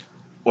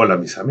Hola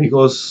mis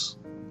amigos,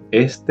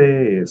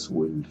 este es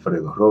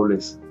Wilfredo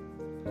Robles,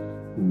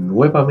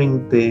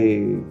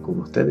 nuevamente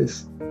con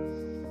ustedes,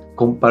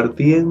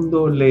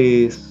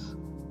 compartiéndoles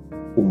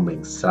un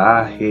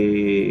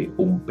mensaje,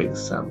 un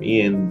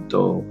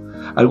pensamiento,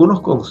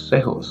 algunos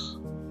consejos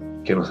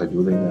que nos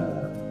ayuden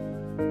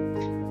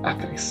a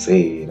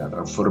crecer, a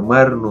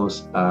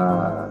transformarnos,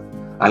 a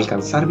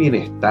alcanzar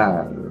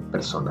bienestar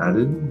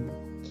personal,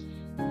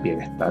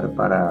 bienestar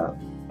para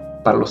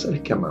los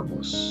seres que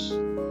amamos,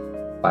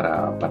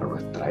 para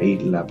nuestra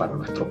isla, para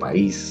nuestro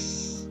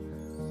país,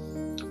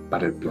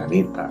 para el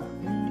planeta.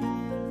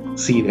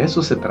 Sí, de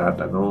eso se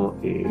trata, ¿no?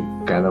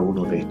 Cada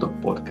uno de estos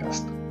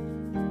podcasts.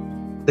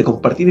 De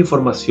compartir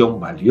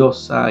información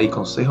valiosa y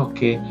consejos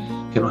que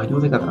nos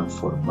ayuden a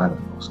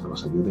transformarnos, que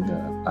nos ayuden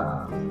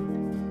a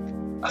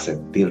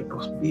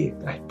sentirnos bien,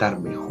 a estar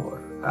mejor,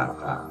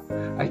 a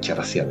echar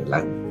hacia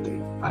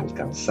adelante, a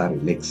alcanzar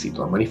el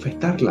éxito, a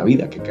manifestar la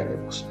vida que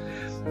queremos.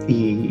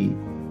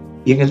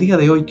 Y en el día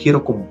de hoy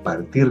quiero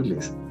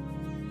compartirles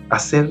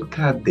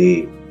acerca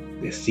de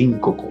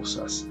 5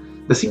 cosas.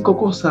 De 5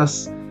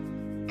 cosas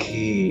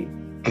que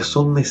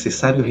son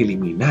necesarios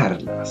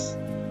eliminarlas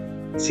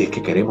si es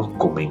que queremos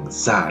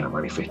comenzar a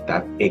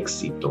manifestar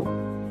éxito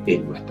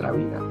en nuestra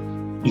vida.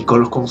 Y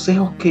con los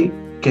consejos que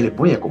les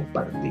voy a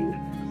compartir,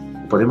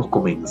 podemos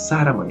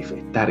comenzar a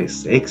manifestar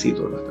ese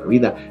éxito en nuestra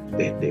vida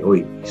desde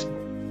hoy mismo.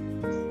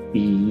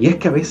 Y es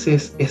que a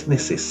veces es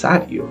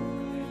necesario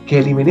que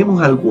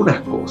eliminemos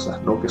algunas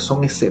cosas, ¿no? Que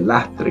son ese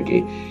lastre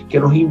que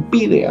nos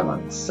impide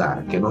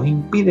avanzar, que nos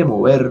impide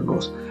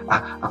movernos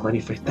a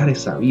manifestar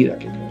esa vida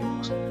que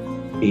queremos.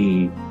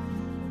 Y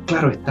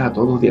claro está,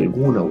 todos de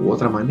alguna u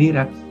otra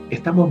manera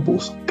estamos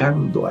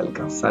buscando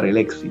alcanzar el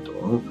éxito,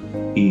 ¿no?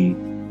 Y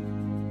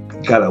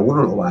cada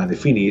uno lo va a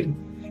definir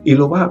y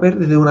lo va a ver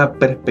desde una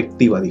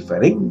perspectiva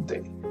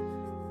diferente.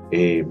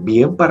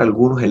 Bien, para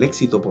algunos el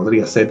éxito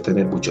podría ser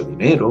tener mucho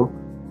dinero,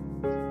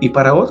 y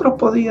para otros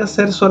podría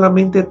ser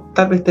solamente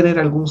tal vez tener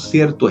algún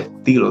cierto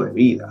estilo de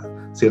vida,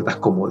 ciertas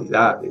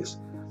comodidades.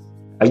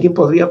 Alguien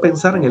podría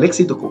pensar en el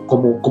éxito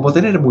como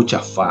tener mucha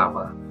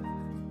fama,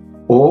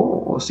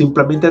 o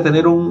simplemente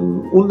tener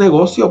un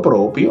negocio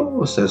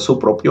propio, ser su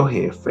propio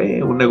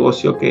jefe, un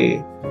negocio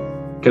que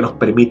nos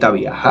permita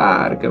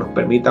viajar, que nos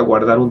permita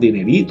guardar un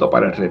dinerito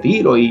para el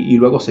retiro y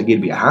luego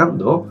seguir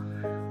viajando.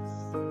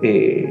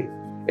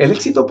 El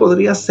éxito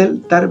podría ser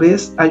tal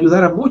vez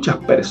ayudar a muchas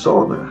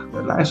personas,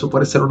 ¿verdad? Eso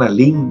puede ser una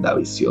linda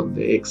visión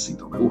de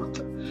éxito, me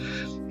gusta.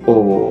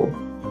 O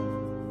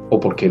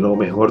 ¿por qué no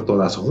mejor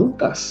todas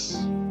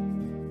juntas?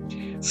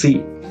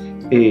 Sí,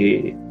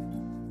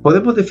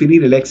 podemos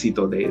definir el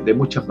éxito de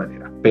muchas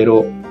maneras,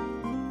 pero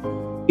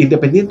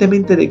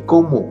independientemente de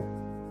cómo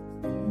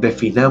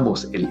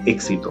definamos el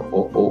éxito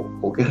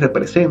o qué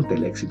representa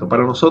el éxito,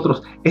 para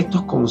nosotros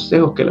estos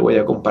consejos que les voy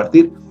a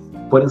compartir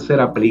pueden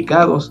ser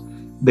aplicados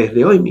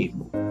desde hoy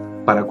mismo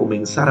para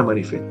comenzar a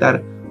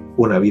manifestar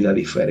una vida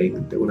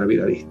diferente, una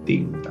vida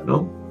distinta,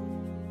 ¿no?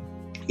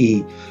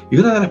 Y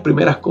una de las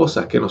primeras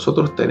cosas que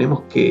nosotros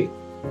tenemos que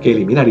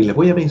eliminar, y les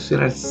voy a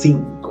mencionar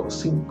 5,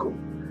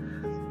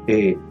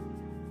 es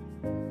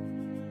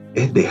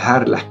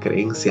dejar las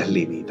creencias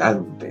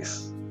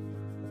limitantes,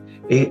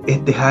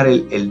 es dejar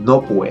el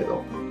no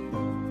puedo,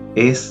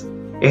 es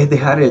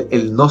dejar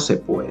el no se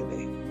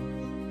puede,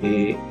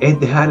 es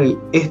dejar el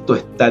esto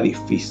está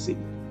difícil.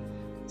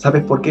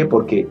 ¿Sabes por qué?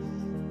 Porque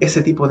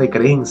ese tipo de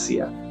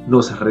creencia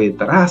nos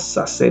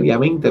retrasa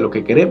seriamente lo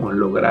que queremos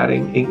lograr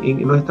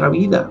en nuestra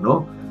vida,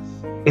 ¿no?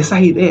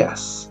 Esas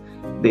ideas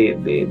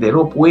de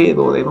no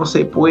puedo, de no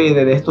se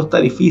puede, de esto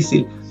está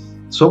difícil,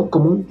 son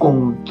como un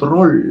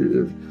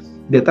control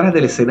detrás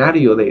del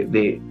escenario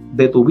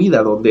de tu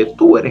vida, donde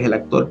tú eres el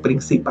actor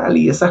principal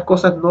y esas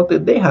cosas no te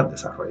dejan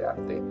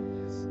desarrollarte.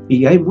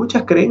 Y hay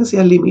muchas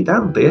creencias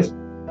limitantes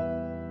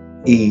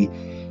y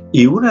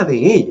una de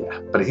ellas,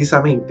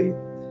 precisamente,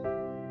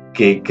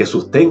 que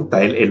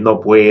sustenta el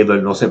no puedo,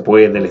 el no se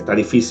puede, el está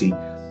difícil,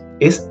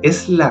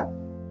 es la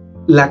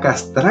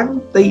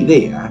castrante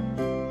idea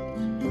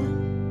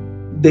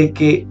de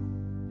que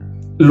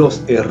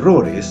los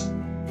errores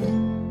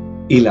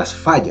y las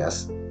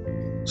fallas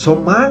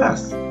son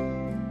malas.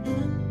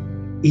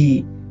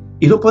 Y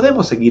no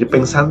podemos seguir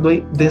pensando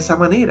de esa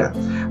manera.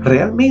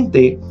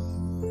 Realmente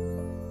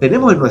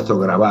tenemos en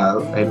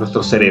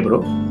nuestro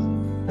cerebro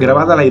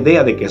grabada la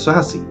idea de que eso es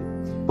así,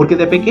 porque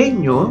de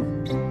pequeño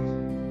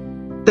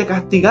te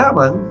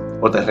castigaban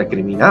o te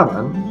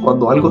recriminaban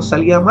cuando algo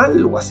salía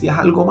mal o hacías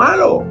algo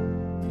malo.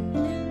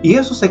 Y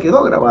eso se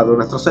quedó grabado en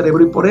nuestro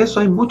cerebro y por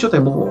eso hay mucho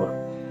temor.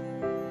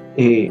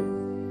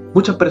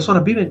 Muchas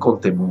personas viven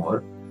con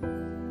temor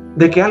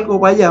de que algo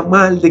vaya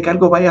mal, de que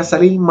algo vaya a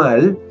salir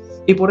mal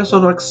y por eso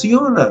no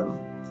accionan.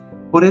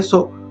 Por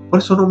eso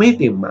no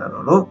meten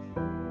mano, ¿no?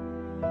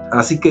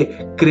 Así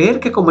que creer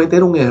que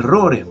cometer un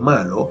error es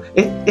malo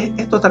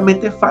es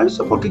totalmente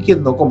falso, porque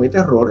quien no comete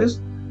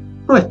errores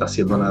no está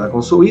haciendo nada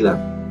con su vida.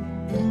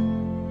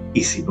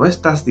 Y si no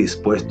estás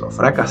dispuesto a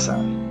fracasar,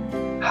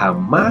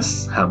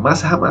 jamás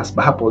vas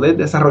a poder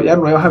desarrollar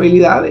nuevas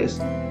habilidades.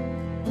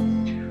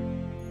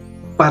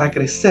 para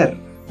crecer,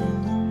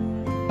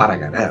 para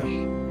ganar,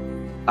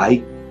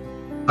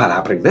 para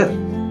aprender,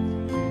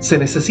 se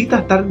necesita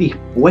estar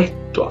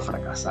dispuesto a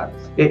fracasar.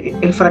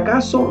 El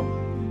fracaso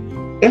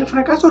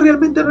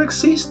realmente no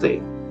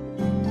existe.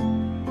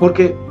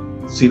 Porque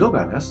si no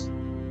ganas,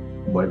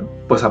 bueno,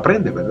 pues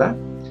aprendes, ¿verdad?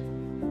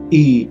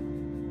 Y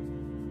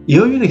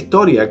hoy una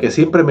historia que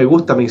siempre me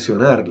gusta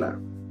mencionarla.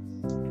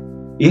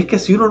 Y es que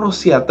si uno no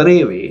se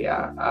atreve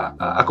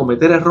a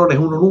cometer errores,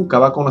 uno nunca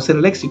va a conocer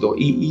el éxito.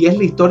 Y es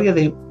la historia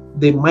de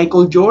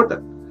Michael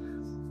Jordan.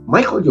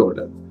 Michael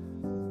Jordan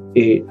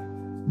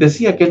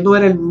decía que él no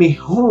era el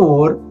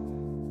mejor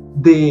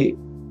de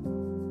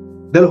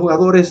los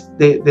jugadores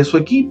de su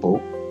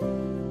equipo,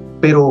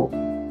 pero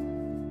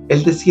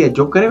él decía,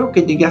 yo creo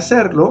que llegué a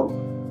hacerlo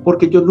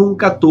porque yo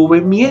nunca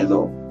tuve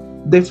miedo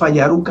de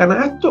fallar un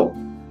canasto.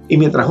 Y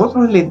mientras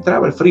otros le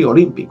entraba el frío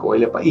olímpico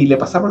y le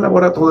pasaban la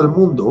bola a todo el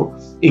mundo,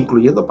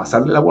 incluyendo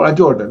pasarle la bola a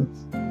Jordan,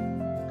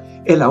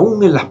 él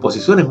aún en las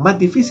posiciones más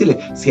difíciles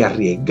se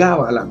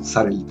arriesgaba a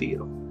lanzar el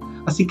tiro.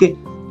 Así que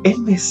es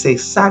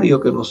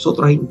necesario que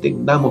nosotros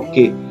entendamos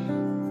que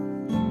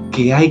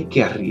hay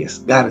que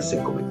arriesgarse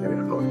a cometer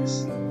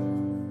errores.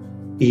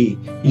 Y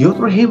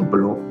otro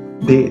ejemplo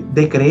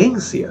de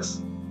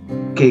creencias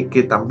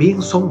que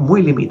también son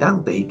muy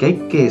limitantes y que hay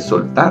que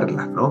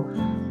soltarlas, ¿no?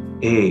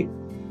 Es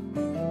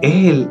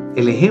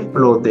el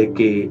ejemplo de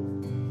que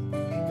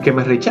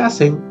me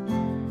rechacen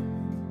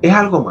es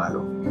algo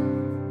malo.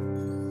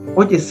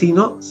 Oye, si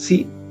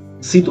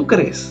tú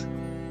crees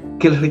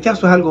que el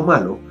rechazo es algo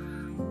malo,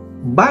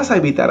 vas a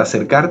evitar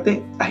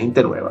acercarte a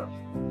gente nueva.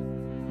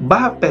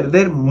 Vas a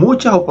perder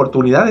muchas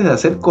oportunidades de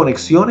hacer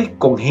conexiones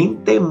con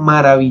gente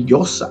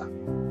maravillosa.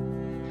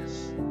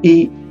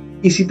 Y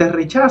si te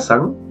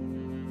rechazan,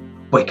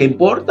 pues ¿qué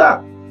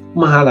importa?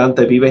 Más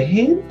adelante vive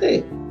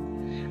gente.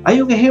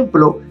 Hay un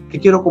ejemplo que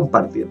quiero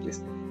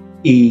compartirles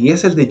y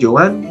es el de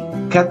Joanne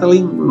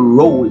Kathleen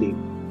Rowling.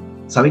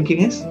 ¿Saben quién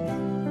es?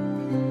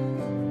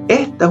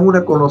 Esta es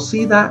una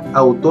conocida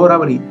autora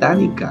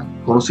británica,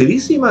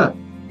 conocidísima.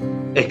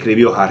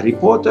 Escribió Harry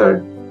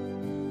Potter.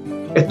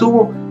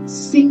 Estuvo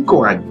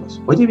 5 años,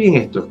 oye bien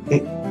esto,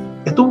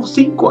 estuvo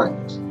 5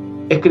 años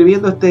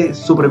escribiendo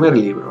su primer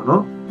libro,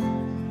 ¿no?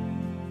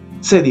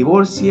 Se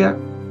divorcia,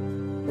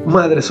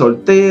 madre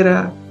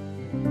soltera,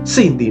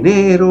 sin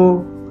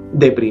dinero,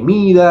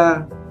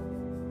 deprimida.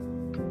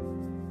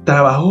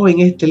 Trabajó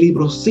en este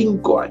libro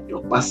 5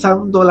 años,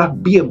 pasándolas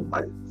bien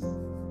mal.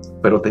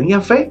 Pero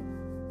tenía fe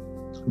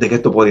de que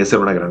esto podía ser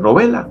una gran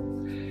novela.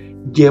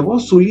 Llevó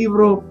su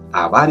libro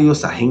a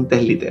varios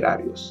agentes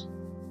literarios.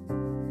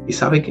 ¿Y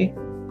sabe qué?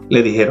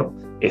 Le dijeron,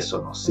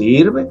 eso no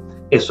sirve,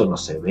 eso no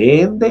se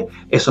vende,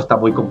 eso está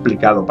muy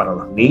complicado para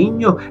los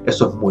niños,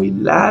 eso es muy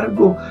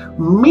largo.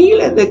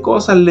 Miles de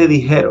cosas le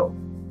dijeron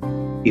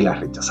y la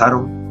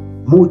rechazaron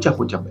muchas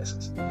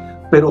veces.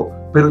 Pero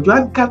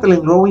Joanne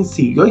Kathleen Rowling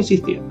siguió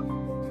insistiendo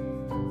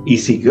y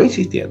siguió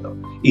insistiendo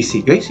y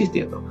siguió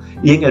insistiendo.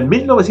 Y en el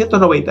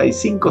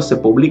 1995 se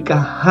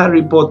publica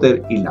Harry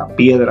Potter y la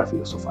Piedra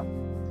Filosofal.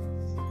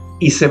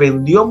 Y se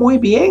vendió muy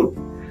bien.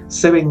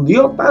 Se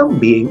vendió tan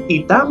bien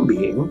y tan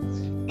bien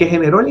que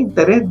generó el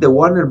interés de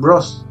Warner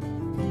Bros.,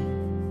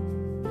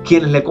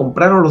 quienes le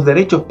compraron los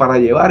derechos para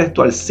llevar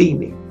esto al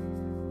cine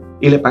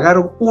y le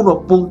pagaron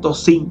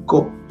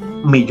 $1.5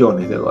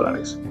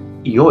 millones.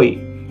 Y hoy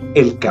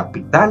el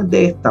capital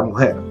de esta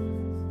mujer,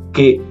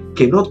 que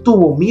no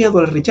tuvo miedo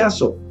al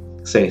rechazo,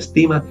 se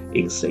estima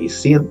en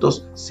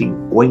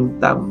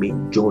 $650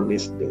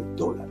 millones.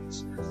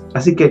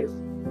 Así que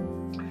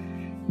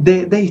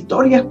de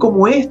historias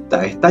como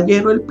esta está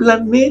lleno el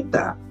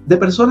planeta, de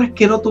personas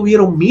que no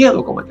tuvieron miedo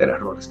a cometer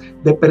errores,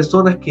 de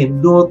personas que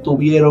no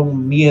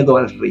tuvieron miedo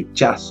al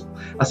rechazo.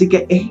 Así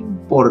que es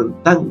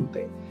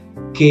importante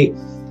que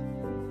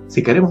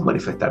si queremos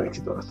manifestar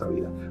éxito en nuestra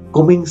vida,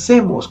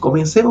 comencemos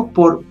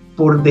por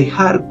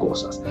dejar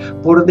cosas,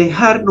 por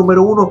dejar,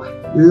 número 1,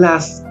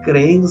 las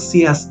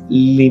creencias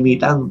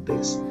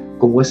limitantes,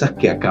 como esas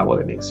que acabo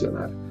de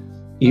mencionar.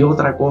 Y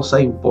otra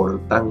cosa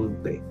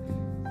importante,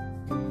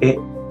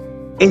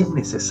 es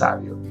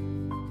necesario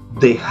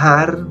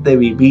dejar de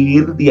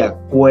vivir de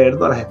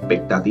acuerdo a las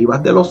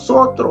expectativas de los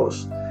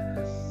otros.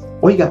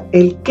 Oiga,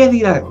 el qué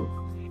dirán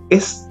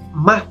es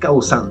más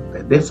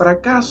causante de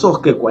fracasos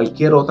que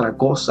cualquier otra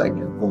cosa en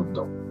el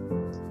mundo.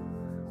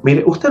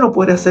 Mire, usted no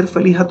puede hacer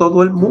feliz a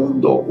todo el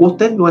mundo.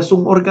 Usted no es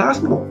un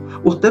orgasmo.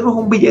 Usted no es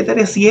un billete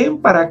de 100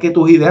 para que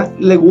tus ideas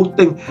le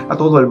gusten a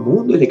todo el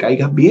mundo y le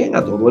caigas bien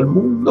a todo el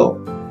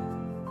mundo.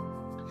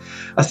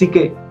 Así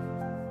que,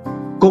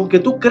 con que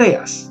tú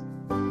creas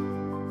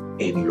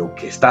en lo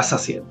que estás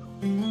haciendo,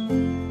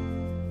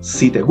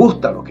 si te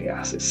gusta lo que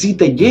haces, si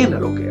te llena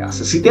lo que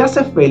haces, si te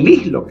hace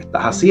feliz lo que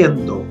estás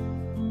haciendo,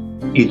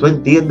 y tú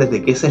entiendes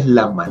de que esa es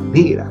la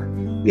manera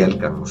de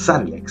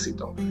alcanzar el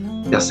éxito,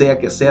 ya sea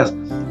que seas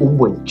un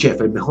buen chef,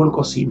 el mejor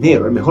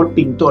cocinero, el mejor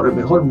pintor, el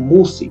mejor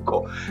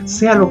músico,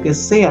 sea lo que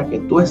sea que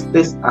tú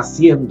estés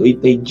haciendo y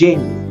te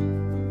llene,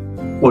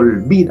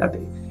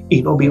 olvídate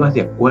y no vivas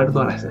de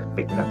acuerdo a las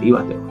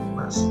expectativas de los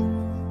demás.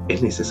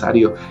 es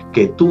necesario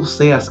que tú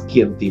seas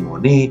quien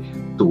timonee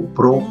tu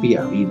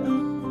propia vida.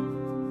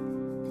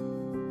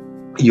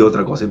 Y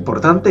otra cosa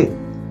importante,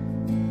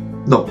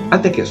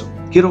 antes que eso,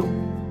 quiero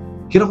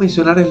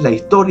mencionar la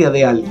historia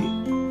de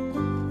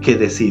alguien que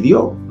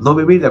decidió no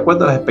vivir de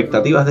acuerdo a las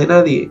expectativas de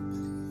nadie.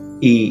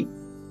 Y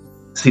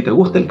si te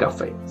gusta el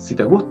café, si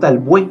te gusta el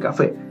buen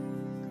café,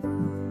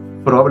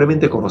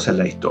 probablemente conoces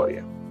la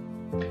historia.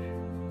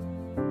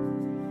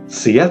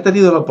 Si has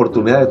tenido la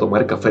oportunidad de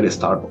tomar café de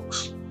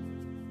Starbucks,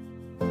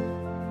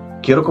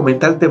 quiero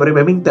comentarte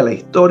brevemente la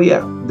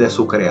historia de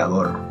su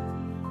creador,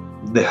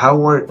 de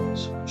Howard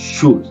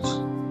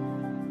Schultz.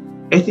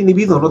 Este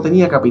individuo no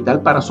tenía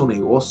capital para su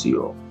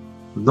negocio.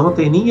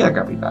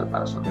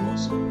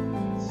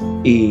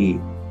 Y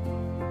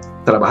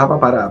trabajaba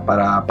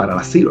para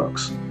la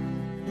Xerox.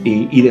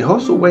 Y dejó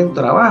su buen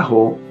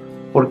trabajo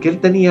porque él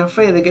tenía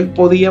fe de que él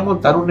podía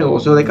montar un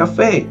negocio de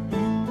café.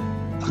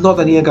 No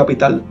tenía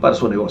capital para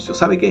su negocio.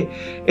 ¿Sabe qué?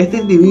 Este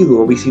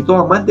individuo visitó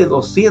a más de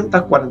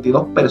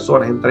 242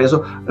 personas, entre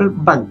esos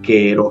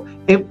banqueros,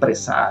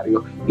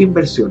 empresarios,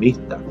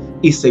 inversionistas.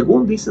 Y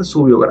según dice en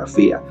su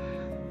biografía,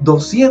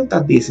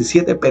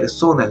 217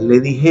 personas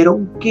le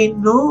dijeron que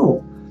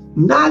no.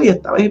 Nadie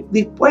estaba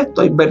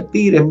dispuesto a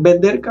invertir en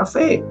vender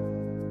café.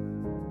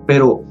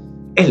 Pero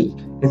él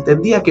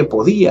entendía que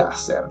podía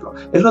hacerlo.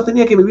 Él no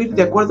tenía que vivir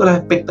de acuerdo a las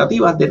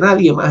expectativas de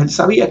nadie más. Él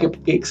sabía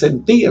que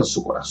sentía en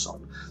su corazón.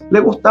 Le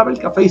gustaba el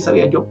café y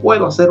sabía, yo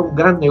puedo hacer un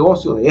gran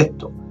negocio de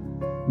esto.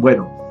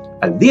 Bueno,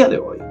 al día de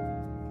hoy,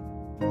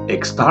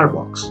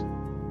 Starbucks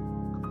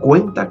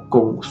cuenta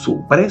con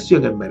su precio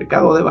en el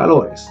mercado de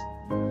valores.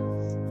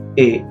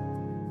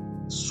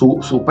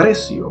 Su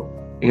precio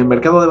en el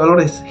mercado de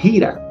valores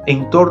gira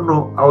en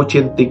torno a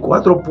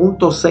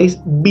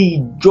 84.6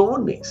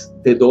 billones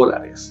de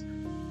dólares.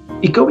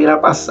 ¿Y qué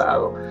hubiera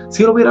pasado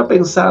si él hubiera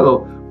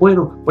pensado,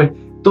 bueno, pues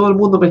todo el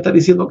mundo me está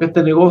diciendo que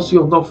este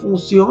negocio no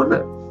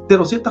funciona? De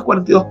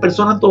 242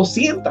 personas,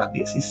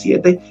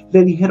 217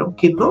 le dijeron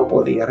que no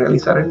podía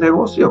realizar el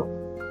negocio.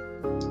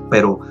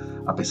 Pero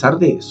a pesar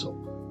de eso,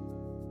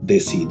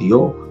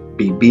 decidió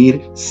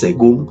vivir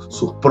según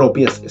sus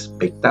propias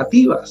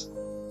expectativas.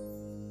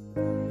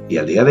 Y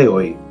al día de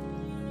hoy,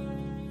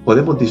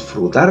 podemos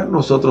disfrutar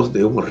nosotros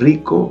de un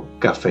rico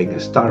café en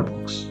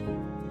Starbucks.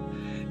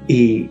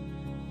 Y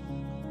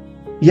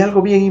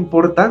algo bien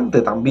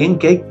importante también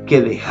que hay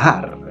que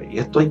dejar, y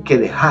esto hay que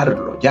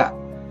dejarlo ya,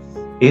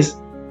 es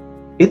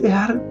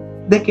dejar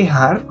de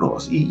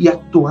quejarnos y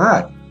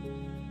actuar.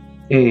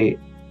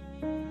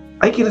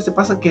 Hay quienes se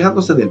pasan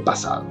quejándose del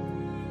pasado.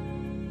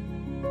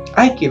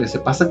 Hay quienes se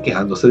pasan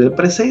quejándose del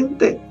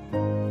presente.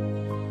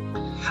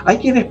 Hay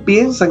quienes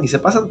piensan y se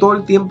pasan todo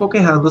el tiempo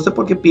quejándose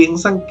porque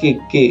piensan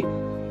que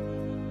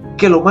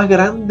lo más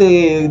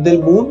grande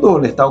del mundo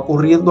le está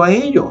ocurriendo a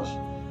ellos.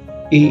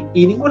 Y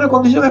ninguna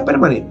condición es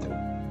permanente.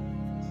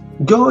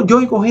 Yo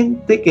oigo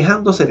gente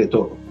quejándose de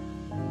todo.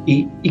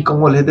 Y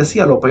como les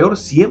decía, lo peor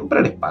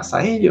siempre les pasa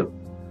a ellos.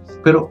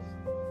 Pero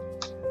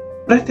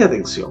preste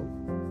atención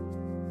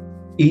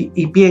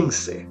y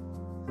piense.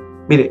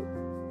 Mire,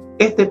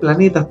 este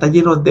planeta está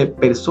lleno de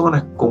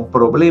personas con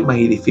problemas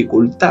y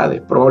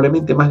dificultades,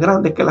 probablemente más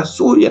grandes que las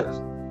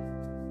suyas.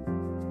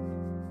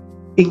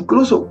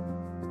 Incluso,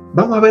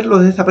 vamos a verlo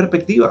desde esta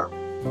perspectiva.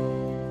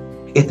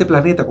 Este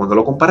planeta, cuando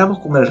lo comparamos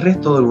con el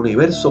resto del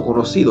universo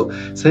conocido,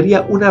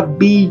 sería una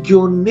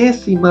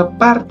billonésima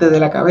parte de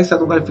la cabeza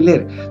de un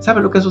alfiler.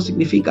 ¿Saben lo que eso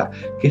significa?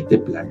 Que este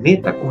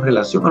planeta, con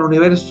relación al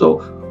universo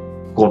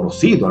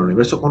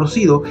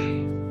conocido,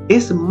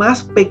 es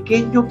más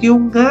pequeño que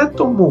un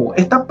átomo.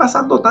 Están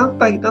pasando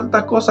tantas y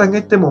tantas cosas en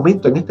este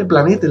momento, en este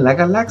planeta, en la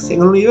galaxia,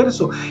 en el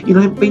universo, y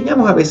nos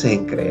empeñamos a veces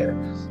en creer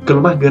que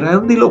lo más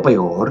grande y lo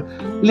peor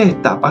le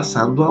está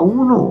pasando a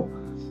uno.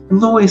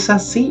 No es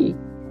así.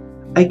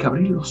 Hay que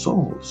abrir los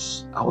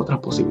ojos a otras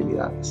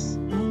posibilidades,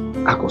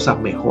 a cosas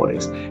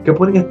mejores, que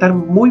pueden estar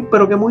muy,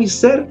 pero que muy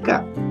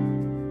cerca.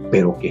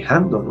 Pero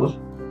quejándonos,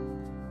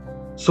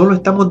 solo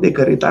estamos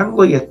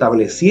decretando y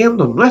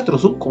estableciendo en nuestro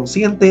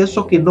subconsciente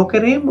eso que no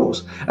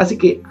queremos. Así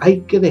que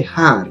hay que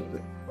dejar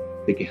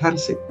de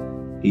quejarse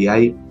y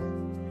hay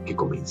que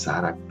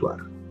comenzar a actuar.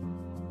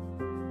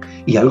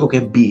 Y algo que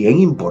es bien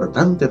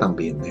importante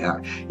también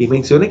dejar, y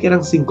mencioné que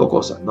eran 5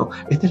 cosas, ¿no?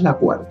 Esta es la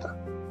cuarta.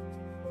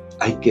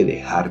 Hay que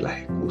dejar las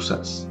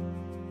excusas.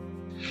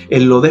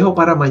 El lo dejo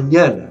para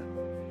mañana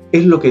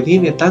es lo que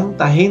tiene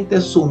tanta gente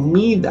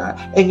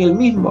sumida en el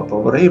mismo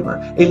problema,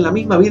 en la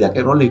misma vida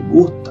que no les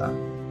gusta.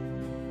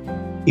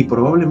 Y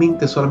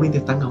probablemente solamente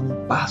están a un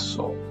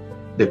paso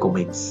de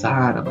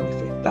comenzar a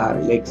manifestar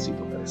el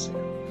éxito que desean.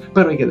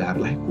 Pero hay que dejar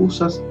las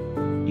excusas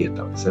y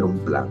establecer un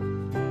plan.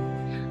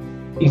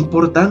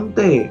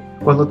 Importante,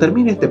 cuando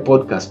termine este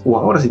podcast, o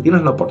ahora si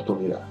tienes la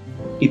oportunidad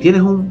y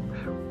tienes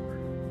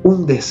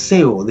un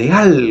deseo de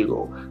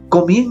algo,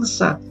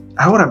 comienza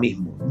ahora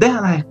mismo, deja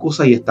las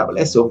excusas y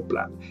establece un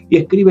plan y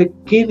escribe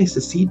qué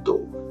necesito,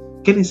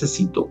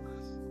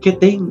 qué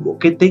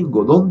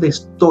tengo, dónde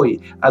estoy,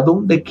 a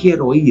dónde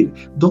quiero ir,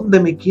 dónde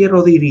me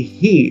quiero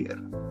dirigir.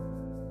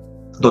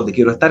 ¿Dónde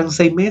quiero estar en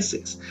 6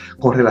 meses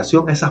con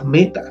relación a esas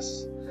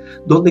metas?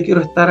 ¿Dónde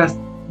quiero estar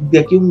de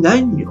aquí a 1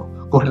 año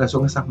con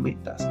relación a esas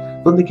metas?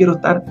 ¿Dónde quiero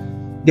estar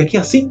de aquí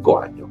a 5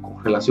 años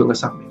con relación a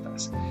esas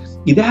metas?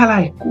 Y deja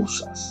las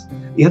excusas.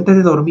 Y antes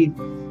de dormir,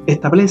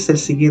 establece el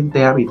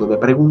siguiente hábito de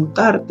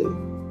preguntarte: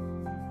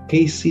 ¿qué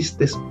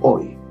hiciste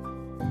hoy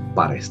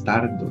para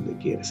estar donde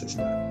quieres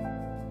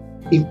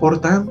estar?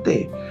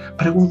 Importante,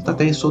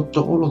 pregúntate eso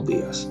todos los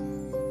días.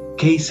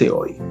 ¿Qué hice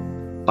hoy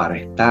para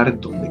estar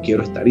donde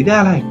quiero estar? Y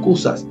deja las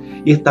excusas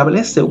y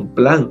establece un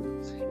plan.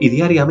 Y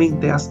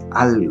diariamente haz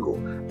algo.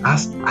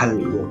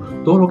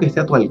 Todo lo que esté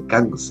a tu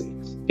alcance.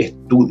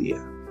 Estudia,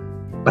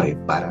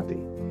 prepárate,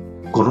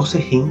 conoce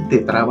gente,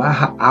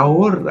 trabaja,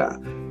 ahorra.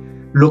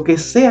 Lo que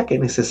sea que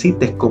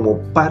necesites como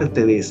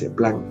parte de ese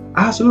plan,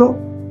 hazlo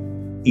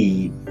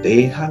y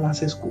deja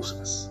las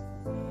excusas.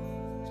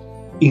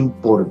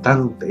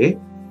 Importante,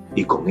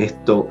 y con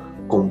esto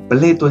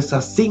completo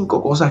esas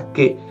 5 cosas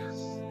que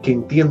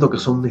entiendo que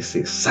son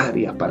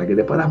necesarias para que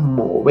te puedas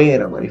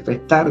mover a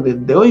manifestar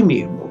desde hoy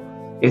mismo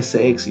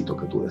ese éxito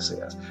que tú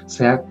deseas,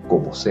 sea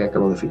como sea que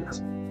lo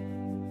definas.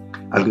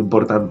 Algo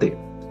importante,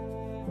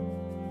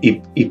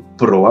 y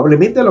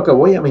probablemente lo que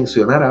voy a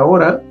mencionar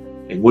ahora,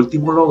 en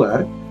último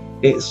lugar,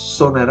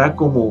 sonará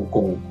como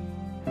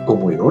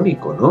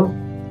irónico, ¿no?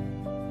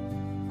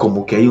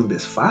 Como que hay un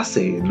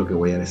desfase en lo que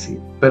voy a decir,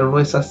 pero no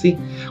es así.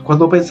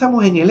 Cuando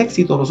pensamos en el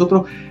éxito,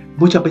 nosotros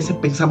muchas veces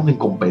pensamos en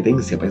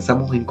competencia,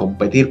 pensamos en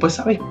competir. Pues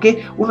 ¿sabes qué?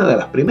 Una de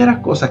las primeras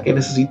cosas que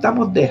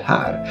necesitamos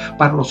dejar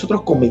para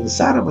nosotros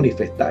comenzar a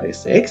manifestar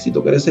ese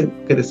éxito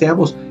que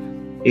deseamos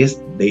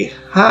es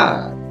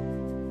dejar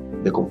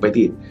de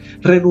competir,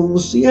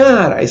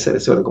 renunciar a ese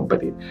deseo de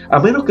competir. A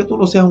menos que tú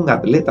no seas un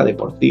atleta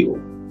deportivo,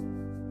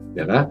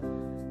 ¿verdad?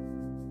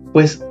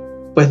 Pues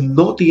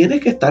no tienes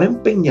que estar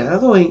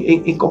empeñado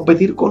en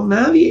competir con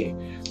nadie.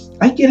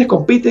 Hay quienes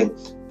compiten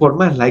por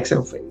más likes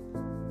en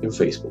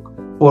Facebook,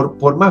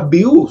 por más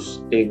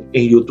views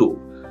en YouTube,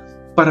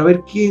 para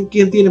ver quién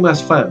tiene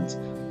más fans.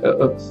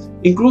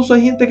 Incluso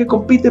hay gente que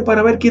compite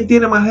para ver quién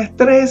tiene más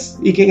estrés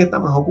y quién está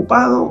más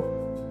ocupado.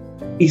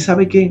 Y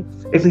sabe que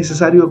es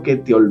necesario que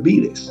te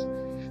olvides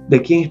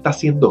de quién está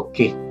haciendo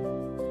qué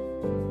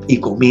y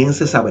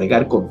comiences a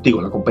bregar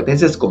contigo. La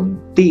competencia es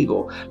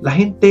contigo. La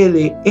gente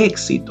de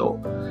éxito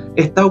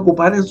está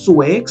ocupada en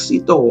su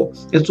éxito,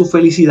 en su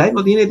felicidad, y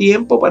no tiene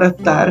tiempo para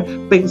estar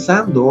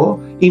pensando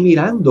y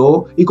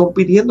mirando y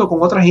compitiendo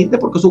con otra gente,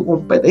 porque su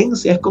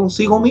competencia es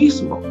consigo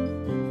mismo.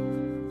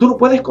 Tú no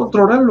puedes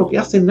controlar lo que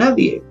hace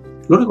nadie.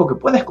 Lo único que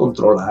puedes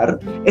controlar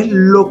es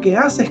lo que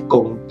haces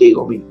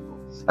contigo mismo.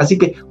 Así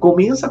que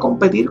comienza a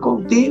competir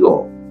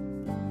contigo.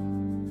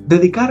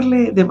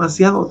 Dedicarle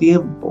demasiado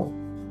tiempo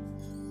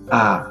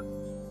a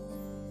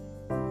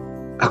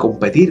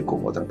competir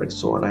con otra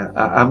persona,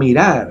 a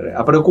mirar,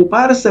 a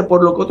preocuparse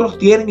por lo que otros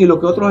tienen y lo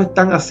que otros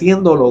están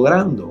haciendo o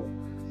logrando.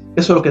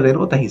 Eso es lo que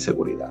denota es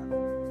inseguridad.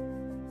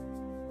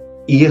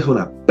 Y es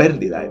una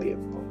pérdida de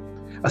tiempo.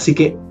 Así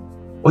que,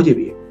 oye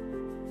bien,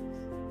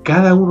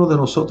 cada uno de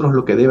nosotros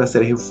lo que debe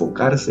hacer es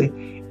enfocarse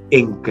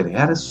en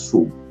crear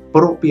su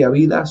propia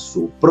vida,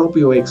 su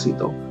propio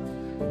éxito.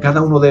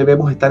 Cada uno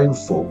debemos estar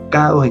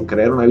enfocados en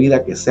crear una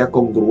vida que sea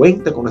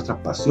congruente con nuestras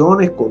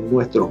pasiones, con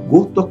nuestros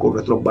gustos, con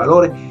nuestros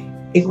valores.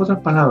 En otras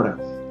palabras,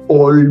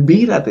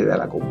 olvídate de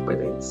la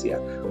competencia.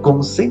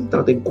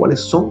 Concéntrate en cuáles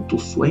son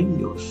tus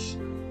sueños,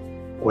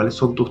 cuáles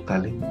son tus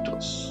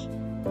talentos,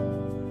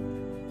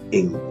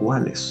 en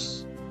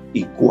cuáles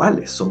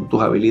son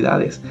tus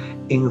habilidades.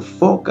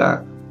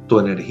 Enfoca tu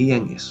energía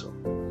en eso.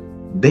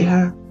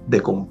 Deja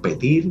de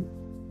competir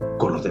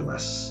con los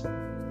demás.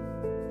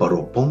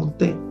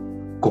 Proponte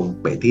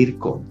competir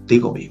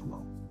contigo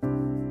mismo.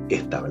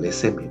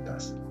 Establece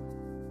metas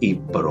y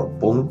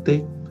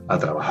proponte a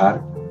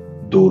trabajar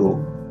duro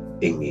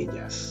en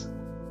ellas.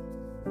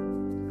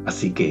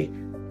 Así que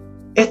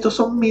estos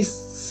son mis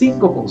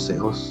 5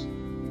 consejos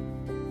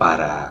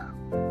para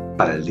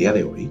el día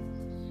de hoy.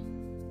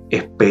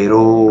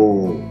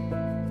 Espero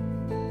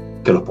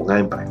que los pongas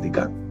en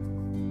práctica.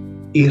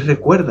 Y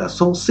recuerda,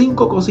 son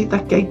 5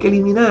 cositas que hay que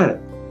eliminar.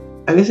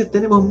 A veces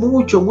tenemos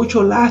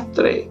mucho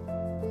lastre.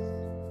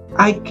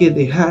 Hay que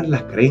dejar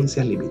las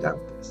creencias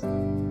limitantes.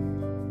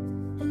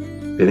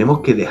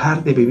 Tenemos que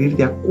dejar de vivir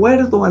de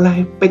acuerdo a las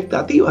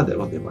expectativas de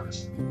los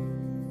demás.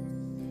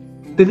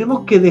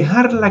 Tenemos que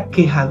dejar la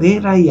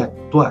quejadera y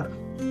actuar.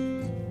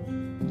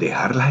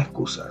 Dejar las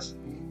excusas.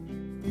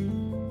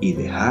 Y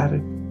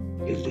dejar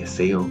el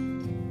deseo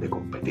de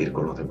competir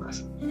con los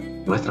demás.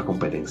 Nuestra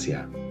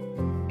competencia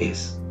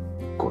es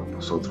con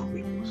nosotros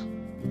mismos,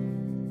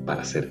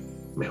 para ser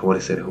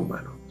mejores seres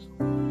humanos,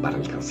 para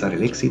alcanzar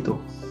el éxito,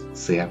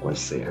 sea cual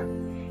sea,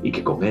 y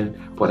que con él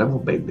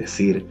podamos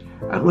bendecir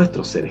a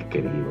nuestros seres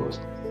queridos,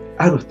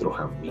 a nuestros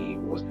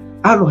amigos,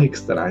 a los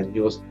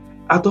extraños,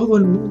 a todo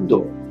el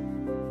mundo.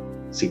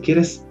 Si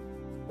quieres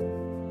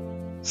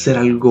ser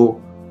alguien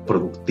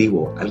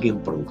productivo,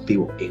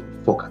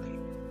 enfócate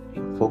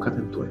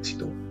en tu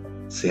éxito,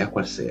 sea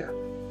cual sea.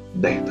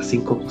 De estas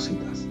 5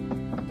 cositas,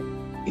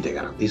 y te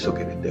garantizo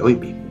que desde hoy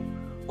mismo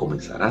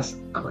comenzarás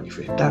a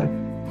manifestar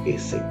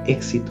ese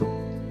éxito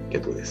que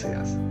tú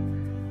deseas.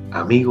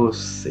 Amigos,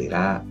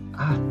 será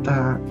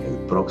hasta el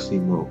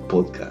próximo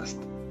podcast.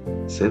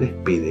 Se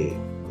despide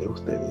de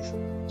ustedes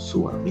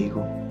su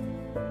amigo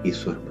y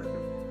su hermano,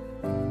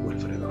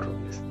 Wilfredo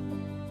Robles.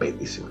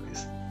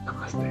 Bendiciones.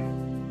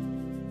 Namaste.